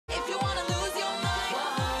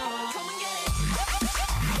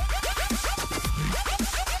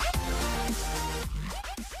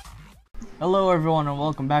Hello everyone and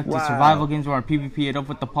welcome back to Survival Games where our PvP it up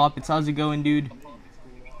with the Poppets. How's it going, dude?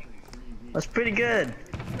 That's pretty good.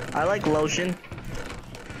 I like lotion.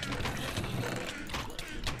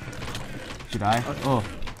 Should I? Oh.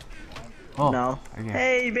 No. Okay.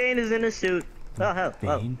 Hey, Bane is in a suit. Oh, hell.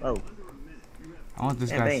 Bane? Oh. I want this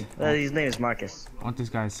Bane. guy's... His name is Marcus. I want this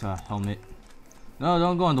guy's helmet. No,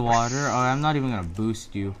 don't go in the water. Oh, I'm not even gonna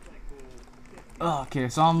boost you. Oh, okay,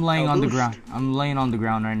 so I'm laying on the ground. I'm laying on the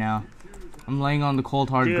ground right now. I'm laying on the cold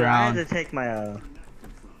hard ground. I had to take my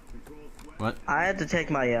What? I had to take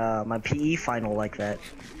my my PE final like that,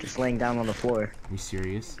 just laying down on the floor. Are you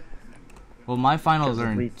serious? Well, my finals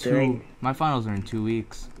are in two. My finals are in 2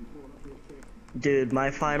 weeks. Dude, my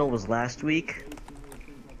final was last week.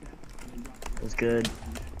 It was good.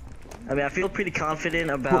 I mean, I feel pretty confident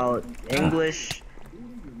about English,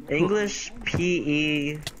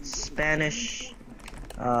 PE, Spanish,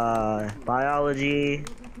 biology,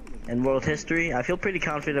 and world history. I feel pretty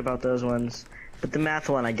confident about those ones. But the math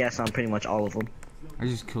one, I guess, on pretty much all of them. I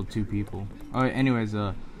just killed 2 people. Alright, anyways,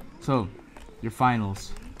 so, your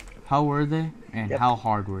finals. How were they, and how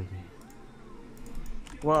hard were they?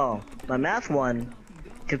 Well, my math one,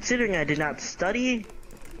 considering I did not study,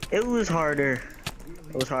 it was harder.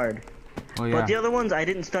 It was hard. Oh, yeah. But the other ones, I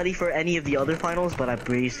didn't study for any of the other finals, but I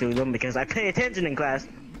breezed through them because I pay attention in class.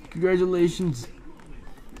 Congratulations.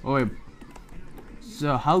 Oh, wait.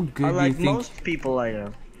 So, how good do you think... most people I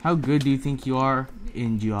know. How good do you think you are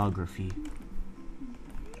in geography?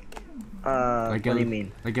 What do you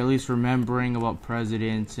mean? Like at least remembering about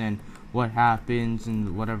presidents and what happens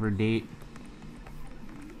and whatever date.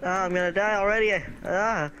 I'm gonna die already.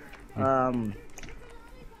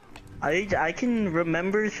 I can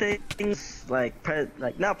remember things like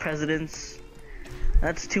not presidents.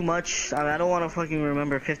 That's too much. I mean, I don't want to fucking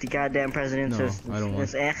remember 50 goddamn presidents. No, I don't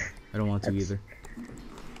want. I don't want to either.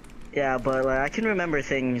 Yeah, but like I can remember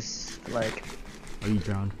things like. Are you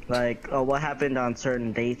drowned? Like what happened on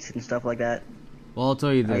certain dates and stuff like that. Well, I'll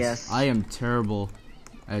tell you this. I am terrible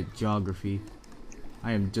at geography.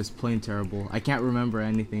 I am just plain terrible. I can't remember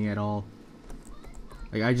anything at all.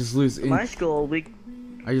 Like I just lose. My school,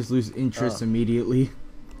 I just lose interest immediately.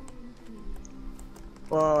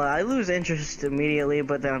 Well, I lose interest immediately,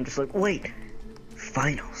 but then I'm just like, wait,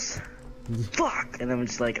 finals. Fuck, and I'm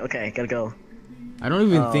just like, okay, gotta go. I don't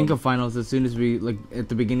even think of finals as soon as we, like, at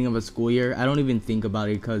the beginning of a school year. I don't even think about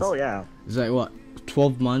it because it's like, what,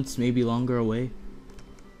 12 months, maybe longer away?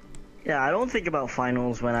 Yeah, I don't think about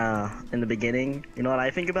finals when, in the beginning. You know what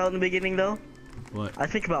I think about in the beginning, though? What? I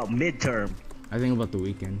think about midterm. I think about the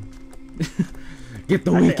weekend. Get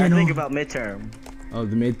the weekend I think about midterm. Oh,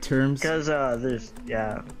 the midterms? Because,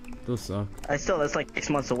 Those suck. That's like 6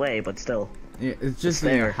 months away, but still. Yeah, it's just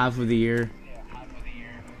like half of the year.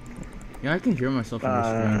 Yeah, I can hear myself in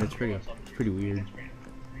the screen. It's pretty weird.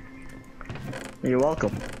 You're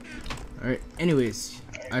welcome. Alright, anyways,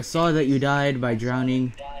 I saw that you died by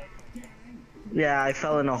drowning. Yeah, I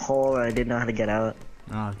fell in a hole and I didn't know how to get out.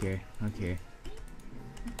 Oh, okay.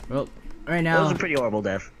 Well, right now... It was a pretty horrible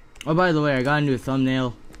death. Oh, by the way, I got a new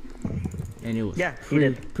thumbnail. And it was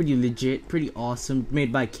pretty legit, pretty awesome.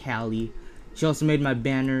 Made by Callie. She also made my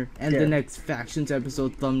banner and the next Factions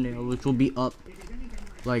episode thumbnail, which will be up.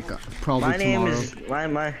 Like probably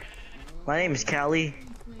tomorrow. My name is Callie.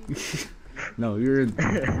 No, you're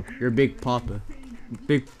Big Papa,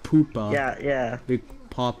 Big Poopa. Yeah. Big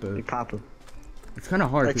Papa. Big Papa. It's kind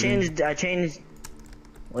of hard. I changed.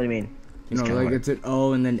 What do you mean? You know, like it's an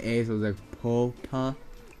O and then A, so it's like Popa.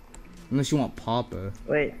 Unless you want Papa.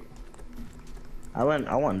 Wait. I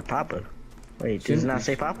want Papa. Wait, does it not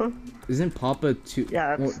say Papa? Isn't Papa two?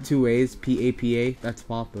 Yeah. Well, 2 ways. P-A-P-A. That's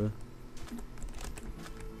Papa.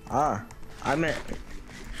 I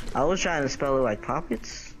was trying to spell it like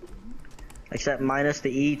Poppets, except minus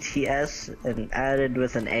the E-T-S and added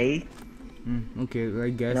with an A. Okay, I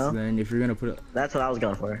guess then if you're gonna put it... That's what I was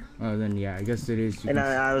going for. Oh, then yeah, I guess it is. And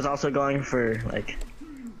I was also going for, like...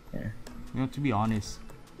 Yeah. You know, to be honest,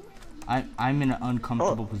 I'm in an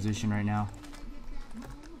uncomfortable position right now.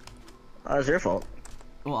 Oh, it's your fault.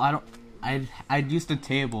 Well, I'd used a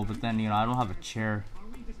table, but then, you know, I don't have a chair.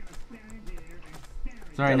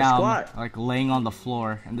 So right now, I'm like laying on the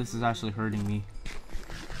floor, and this is actually hurting me.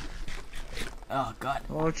 Oh god.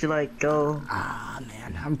 Why don't you like go? Ah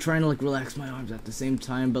man, I'm trying to like relax my arms at the same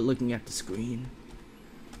time, but looking at the screen.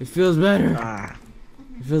 It feels better.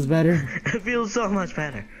 It feels better. It feels so much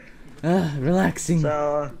better. Relaxing.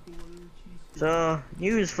 So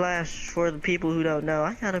news flash for the people who don't know.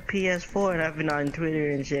 I got a PS4 and I've been on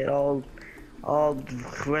Twitter and shit all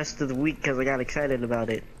the rest of the week because I got excited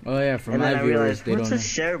about it. Oh yeah, for and my then I viewers, realized, they don't know. what's a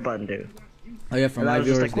share button do? Oh yeah, for and my I was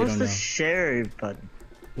just viewers, like, they what's don't the know. share button?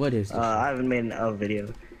 What is this? I haven't made a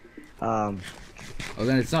video. Oh,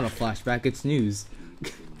 then it's not a flashback, it's news.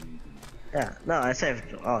 Yeah, no, I said,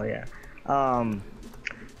 oh yeah.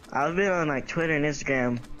 I've been on like Twitter and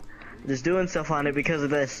Instagram, just doing stuff on it because of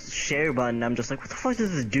this share button. I'm just like, what the fuck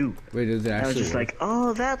does this do? Wait, does it actually I was just work? like,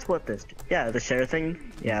 oh, that's what this do. Yeah, the share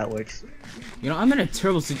thing. Yeah, it works. You know, I'm in a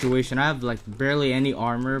terrible situation. I have like barely any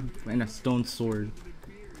armor and a stone sword.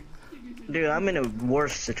 Dude, I'm in a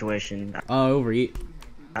worse situation. Overheat.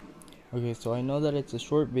 Okay, so I know that it's a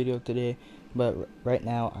short video today, but right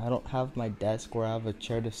now I don't have my desk or I have a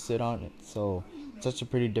chair to sit on it, so it's actually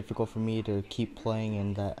pretty difficult for me to keep playing,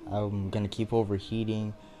 and that I'm gonna keep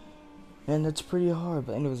overheating, and it's pretty hard.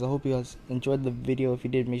 But anyways, I hope you guys enjoyed the video. If you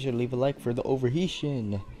did, make sure to leave a like for the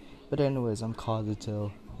overheating. But anyways, I'm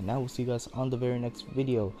Kazuto, and I will see you guys on the very next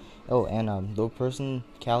video. Oh, and the person,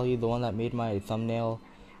 Callie, the one that made my thumbnail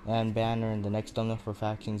and banner and the next thumbnail for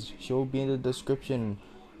factions, she will be in the description,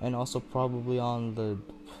 and also probably on the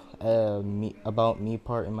about me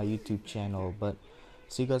part in my YouTube channel. But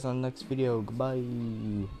see you guys on the next video. Goodbye.